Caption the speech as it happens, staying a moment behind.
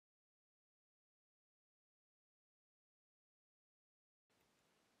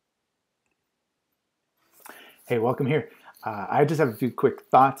Hey, welcome here. I just have a few quick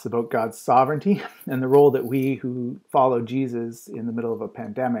thoughts about God's sovereignty and the role that we who follow Jesus in the middle of a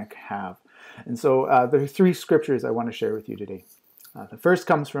pandemic have. And so there are three scriptures I want to share with you today. The first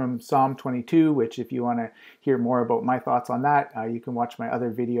comes from Psalm 22, which if you want to hear more about my thoughts on that, you can watch my other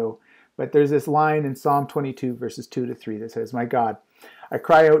video. But there's this line in Psalm 22, verses 2 to 3 that says, "My God, I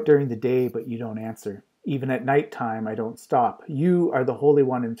cry out during the day, but you don't answer. Even at nighttime, I don't stop. You are the Holy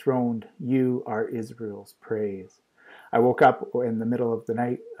One enthroned. You are Israel's praise." I woke up in the middle of the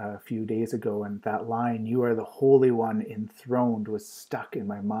night a few days ago, and that line, "You are the Holy One enthroned," was stuck in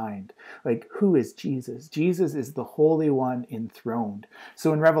my mind. Like, who is Jesus? Jesus is the Holy One enthroned.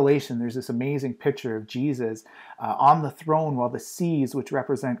 So in Revelation, there's this amazing picture of Jesus on the throne while the seas, which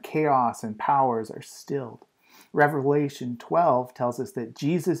represent chaos and powers, are stilled. Revelation 12 tells us that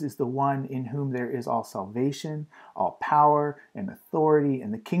Jesus is the one in whom there is all salvation, all power and authority,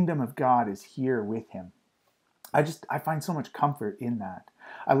 and the kingdom of God is here with him. I find so much comfort in that.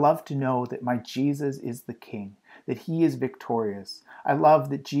 I love to know that my Jesus is the King, that he is victorious. I love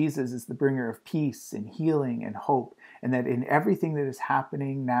that Jesus is the bringer of peace and healing and hope, and that in everything that is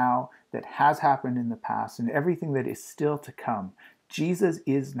happening now, that has happened in the past, and everything that is still to come, Jesus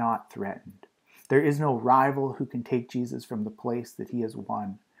is not threatened. There is no rival who can take Jesus from the place that he has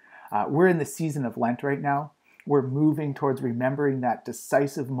won. We're in the season of Lent right now. We're moving towards remembering that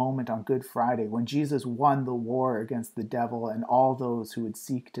decisive moment on Good Friday when Jesus won the war against the devil and all those who would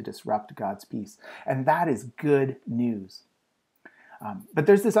seek to disrupt God's peace. And that is good news. But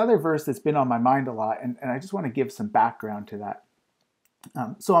there's this other verse that's been on my mind a lot, and I just want to give some background to that.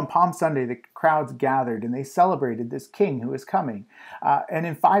 So on Palm Sunday, the crowds gathered and they celebrated this king who is coming. And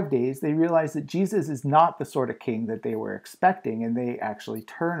in 5 days, they realized that Jesus is not the sort of king that they were expecting, and they actually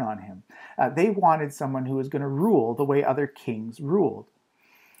turn on him. They wanted someone who was going to rule the way other kings ruled.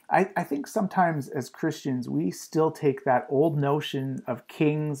 I think sometimes as Christians, we still take that old notion of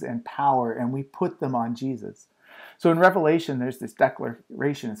kings and power and we put them on Jesus. So in Revelation, there's this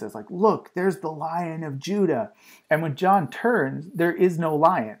declaration that says, look, there's the Lion of Judah. And when John turns, there is no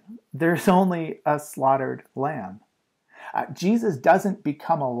lion. There's only a slaughtered lamb. Jesus doesn't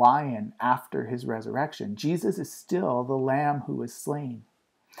become a lion after his resurrection. Jesus is still the lamb who was slain.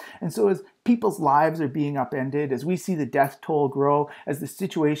 And so as people's lives are being upended, as we see the death toll grow, as the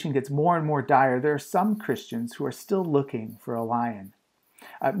situation gets more and more dire, there are some Christians who are still looking for a lion.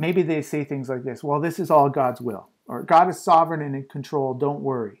 Maybe they say things like this: well, this is all God's will, or God is sovereign and in control, don't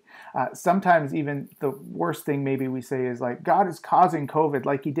worry. Sometimes even the worst thing maybe we say is God is causing COVID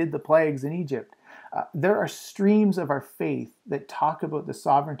like he did the plagues in Egypt. There are streams of our faith that talk about the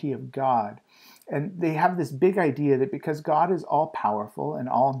sovereignty of God, and they have this big idea that because God is all-powerful and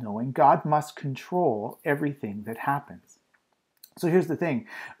all-knowing, God must control everything that happens. So here's the thing.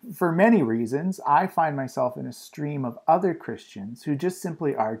 For many reasons, I find myself in a stream of other Christians who just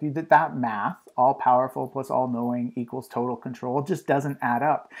simply argue that math, all-powerful plus all-knowing equals total control, just doesn't add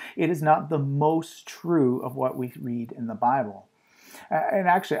up. It is not the most true of what we read in the Bible. And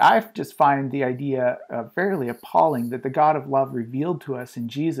actually, I just find the idea fairly appalling that the God of love revealed to us in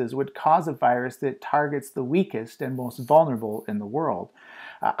Jesus would cause a virus that targets the weakest and most vulnerable in the world.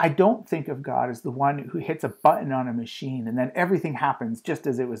 I don't think of God as the one who hits a button on a machine and then everything happens just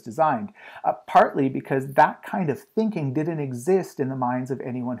as it was designed, partly because that kind of thinking didn't exist in the minds of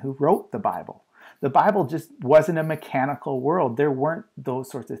anyone who wrote the Bible. The Bible just wasn't a mechanical world. There weren't those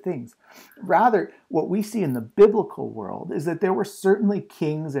sorts of things. Rather, what we see in the biblical world is that there were certainly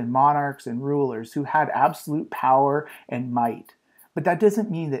kings and monarchs and rulers who had absolute power and might. But that doesn't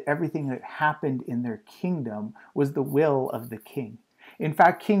mean that everything that happened in their kingdom was the will of the king. In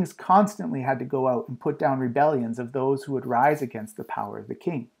fact, kings constantly had to go out and put down rebellions of those who would rise against the power of the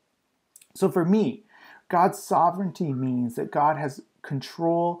king. So for me, God's sovereignty means that God has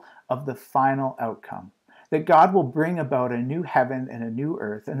control of the final outcome, that God will bring about a new heaven and a new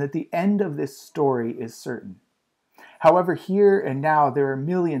earth, and that the end of this story is certain. However, here and now, there are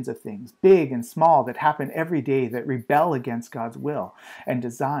millions of things, big and small, that happen every day that rebel against God's will and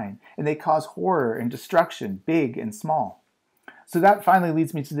design, and they cause horror and destruction, big and small. So that finally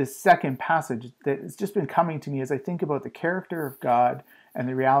leads me to this second passage that has just been coming to me as I think about the character of God and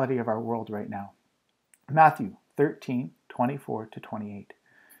the reality of our world right now. Matthew 13:24-28.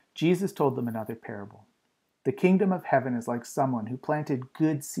 Jesus told them another parable. The kingdom of heaven is like someone who planted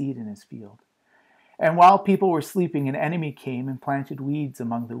good seed in his field. And while people were sleeping, an enemy came and planted weeds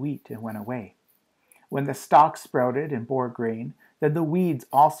among the wheat and went away. When the stalk sprouted and bore grain, then the weeds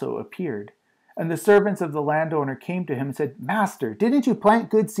also appeared. And the servants of the landowner came to him and said, "Master, didn't you plant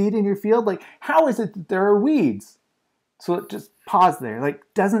good seed in your field? How is it that there are weeds?" So just pause there. Like,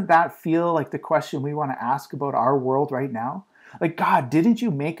 doesn't that feel like the question we want to ask about our world right now? Like, God, didn't you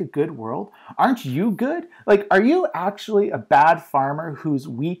make a good world? Aren't you good? Like, are you actually a bad farmer whose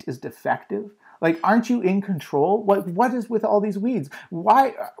wheat is defective? Like, aren't you in control? What is with all these weeds?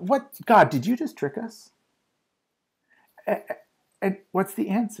 Why, what, God, did you just trick us? And what's the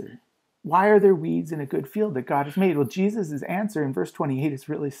answer? Why are there weeds in a good field that God has made? Well, Jesus' answer in verse 28 is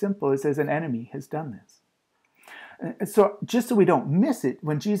really simple. It says, an enemy has done this. So just so we don't miss it,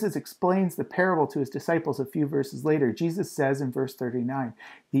 when Jesus explains the parable to his disciples a few verses later, Jesus says in verse 39,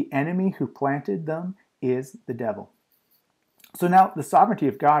 the enemy who planted them is the devil. So now the sovereignty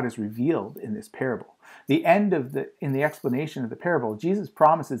of God is revealed in this parable. In the explanation of the parable, Jesus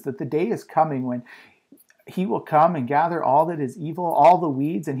promises that the day is coming when he will come and gather all that is evil, all the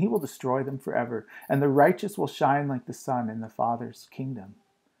weeds, and he will destroy them forever. And the righteous will shine like the sun in the Father's kingdom.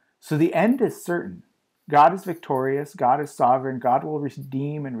 So the end is certain. God is victorious. God is sovereign. God will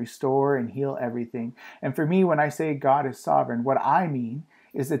redeem and restore and heal everything. And for me, when I say God is sovereign, what I mean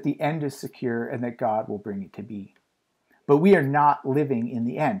is that the end is secure and that God will bring it to be. But we are not living in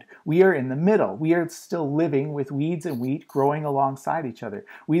the end. We are in the middle. We are still living with weeds and wheat growing alongside each other.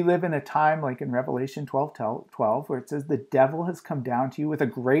 We live in a time like in Revelation 12, where it says, the devil has come down to you with a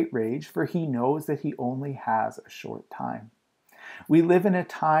great rage, for he knows that he only has a short time. We live in a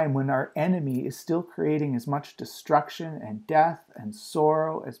time when our enemy is still creating as much destruction and death and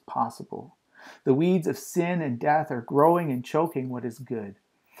sorrow as possible. The weeds of sin and death are growing and choking what is good.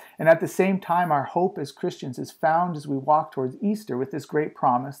 And at the same time, our hope as Christians is found as we walk towards Easter with this great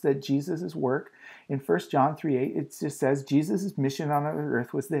promise that Jesus' work in 1 John 3:8, it just says Jesus' mission on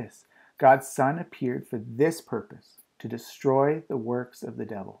earth was this. God's Son appeared for this purpose, to destroy the works of the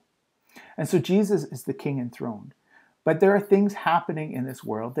devil. And so Jesus is the King enthroned. But there are things happening in this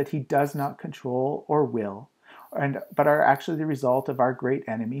world that he does not control or will, but are actually the result of our great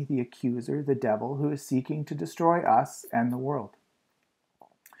enemy, the accuser, the devil, who is seeking to destroy us and the world.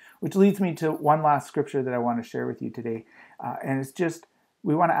 Which leads me to one last scripture that I want to share with you today. And it's just,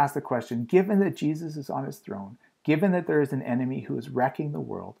 we want to ask the question, given that Jesus is on his throne, given that there is an enemy who is wrecking the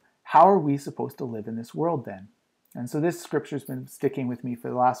world, how are we supposed to live in this world then? And so this scripture's been sticking with me for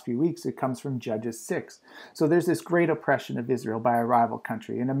the last few weeks. It comes from Judges 6. So there's this great oppression of Israel by a rival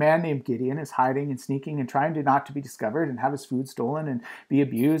country. And a man named Gideon is hiding and sneaking and trying to not to be discovered and have his food stolen and be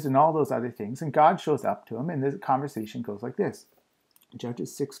abused and all those other things. And God shows up to him, and the conversation goes like this.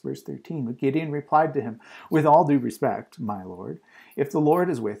 Judges 6, verse 13. But Gideon replied to him, with all due respect, my lord, if the Lord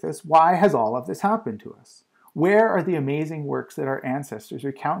is with us, why has all of this happened to us? Where are the amazing works that our ancestors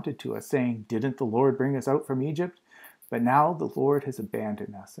recounted to us, saying, didn't the Lord bring us out from Egypt? But now the Lord has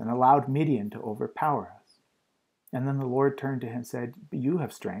abandoned us and allowed Midian to overpower us. And then the Lord turned to him and said, you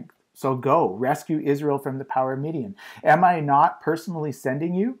have strength, so go, rescue Israel from the power of Midian. Am I not personally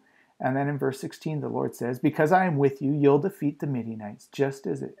sending you? And then in verse 16, the Lord says, because I am with you, you'll defeat the Midianites, just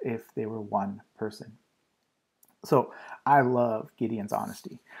as if they were one person. So I love Gideon's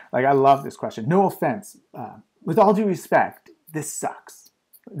honesty. Like, I love this question. No offense. With all due respect, this sucks.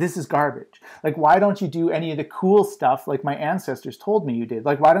 This is garbage. Like, why don't you do any of the cool stuff like my ancestors told me you did?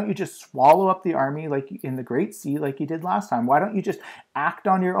 Like, why don't you just swallow up the army like in the Great Sea like you did last time? Why don't you just act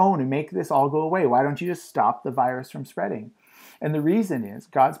on your own and make this all go away? Why don't you just stop the virus from spreading? And the reason is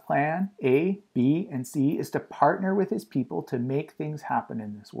God's plan, A, B, and C, is to partner with his people to make things happen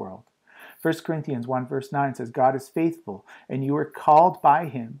in this world. 1 Corinthians 1 verse 9 says, God is faithful, and you are called by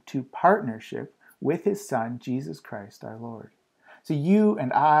him to partnership with his Son, Jesus Christ our Lord. So you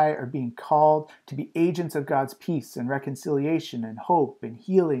and I are being called to be agents of God's peace and reconciliation and hope and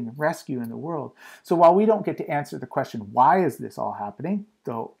healing and rescue in the world. So while we don't get to answer the question, why is this all happening?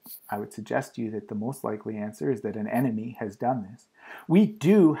 Though I would suggest to you that the most likely answer is that an enemy has done this. We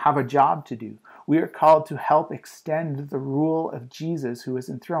do have a job to do. We are called to help extend the rule of Jesus who is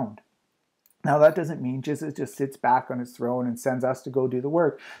enthroned. Now, that doesn't mean Jesus just sits back on his throne and sends us to go do the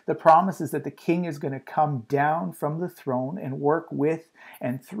work. The promise is that the king is going to come down from the throne and work with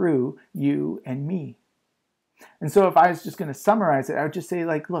and through you and me. And so if I was just going to summarize it, I would just say,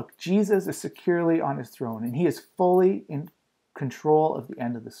 like, look, Jesus is securely on his throne, and he is fully in control of the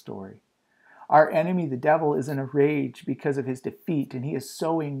end of the story. Our enemy, the devil, is in a rage because of his defeat, and he is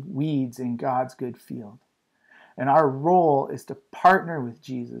sowing weeds in God's good field. And our role is to partner with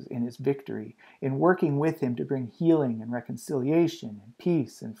Jesus in his victory, in working with him to bring healing and reconciliation and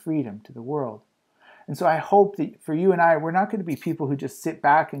peace and freedom to the world. And so I hope that for you and I, we're not going to be people who just sit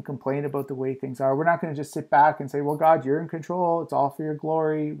back and complain about the way things are. We're not going to just sit back and say, well, God, you're in control. It's all for your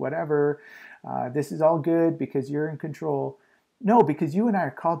glory, whatever. This is all good because you're in control. No, because you and I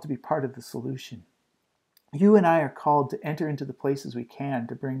are called to be part of the solution. You and I are called to enter into the places we can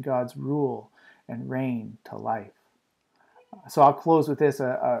to bring God's rule and reign to life. So I'll close with this.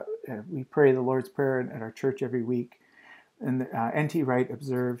 We pray the Lord's Prayer at our church every week. And N.T. Wright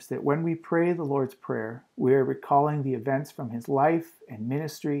observes that when we pray the Lord's Prayer, we are recalling the events from his life and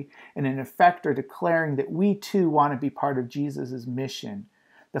ministry, and in effect are declaring that we too want to be part of Jesus' mission.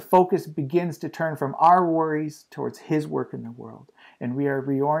 The focus begins to turn from our worries towards his work in the world, and we are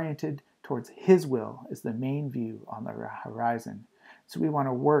reoriented towards his will as the main view on the horizon. So we want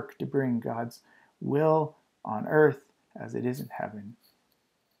to work to bring God's will on earth as it is in heaven.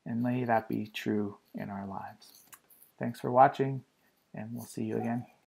 And may that be true in our lives. Thanks for watching, and we'll see you again.